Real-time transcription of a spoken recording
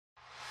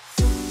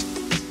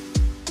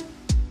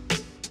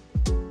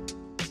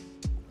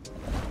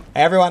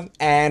Hey everyone,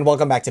 and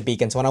welcome back to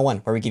Beacons 101,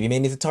 where we give you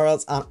mini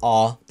tutorials on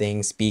all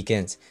things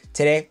Beacons.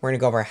 Today, we're going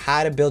to go over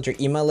how to build your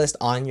email list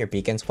on your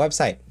Beacons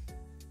website.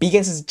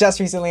 Beacons has just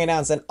recently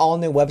announced an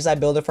all-new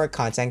website builder for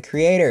content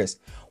creators.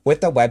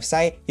 With the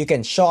website, you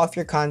can show off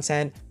your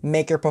content,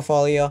 make your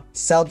portfolio,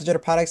 sell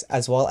digital products,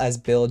 as well as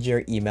build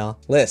your email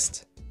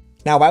list.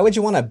 Now, why would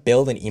you want to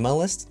build an email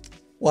list?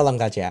 Well, I'm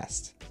glad you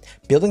asked.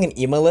 Building an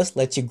email list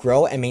lets you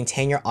grow and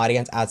maintain your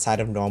audience outside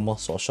of normal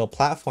social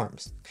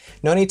platforms.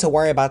 No need to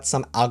worry about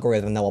some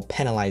algorithm that will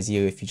penalize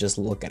you if you just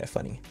look at it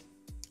funny.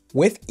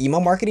 With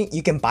email marketing,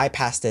 you can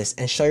bypass this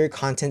and show your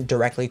content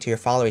directly to your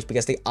followers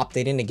because they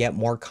opted in to get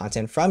more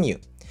content from you.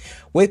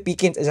 With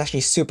Beacons, it's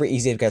actually super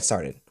easy to get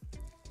started.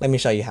 Let me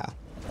show you how.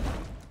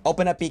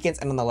 Open up Beacons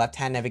and on the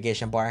left-hand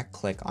navigation bar,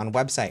 click on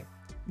Website.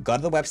 Go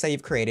to the website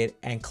you've created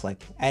and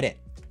click Edit.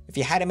 If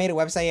you hadn't made a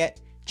website yet,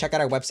 check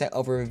out our website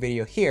overview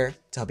video here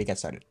to help you get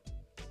started.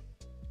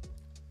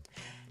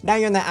 Now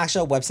you're in the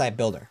actual website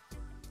builder.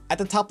 At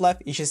the top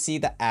left, you should see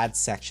the Add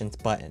Sections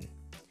button.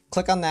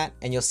 Click on that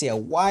and you'll see a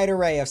wide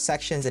array of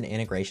sections and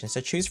integrations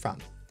to choose from.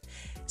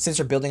 Since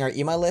we're building our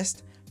email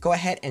list, go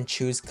ahead and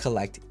choose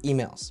Collect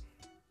Emails.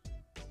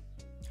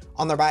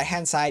 On the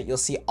right-hand side, you'll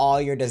see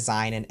all your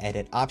design and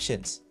edit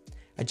options.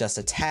 Adjust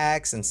the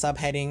text and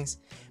subheadings.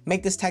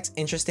 Make this text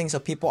interesting so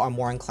people are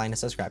more inclined to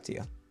subscribe to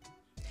you.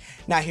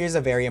 Now here's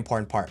a very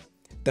important part,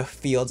 the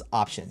fields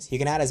options. You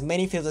can add as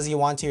many fields as you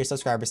want to your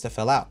subscribers to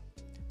fill out.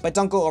 But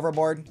don't go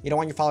overboard. You don't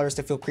want your followers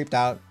to feel creeped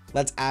out.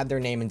 Let's add their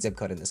name and zip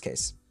code in this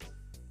case.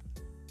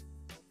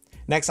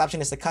 Next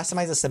option is to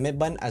customize the submit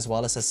button as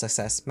well as a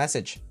success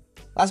message.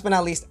 Last but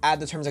not least, add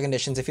the terms and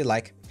conditions if you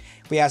like.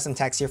 We have some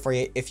text here for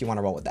you if you want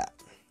to roll with that.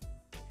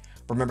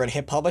 Remember to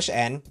hit publish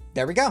and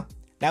there we go.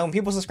 Now when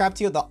people subscribe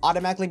to you, they'll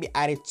automatically be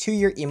added to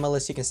your email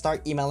list. You can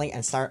start emailing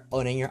and start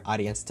owning your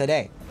audience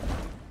today.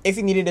 If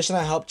you need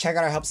additional help, check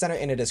out our help center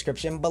in the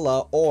description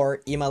below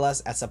or email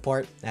us at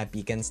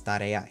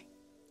support@beacons.ai.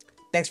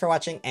 Thanks for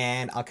watching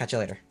and I'll catch you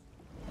later.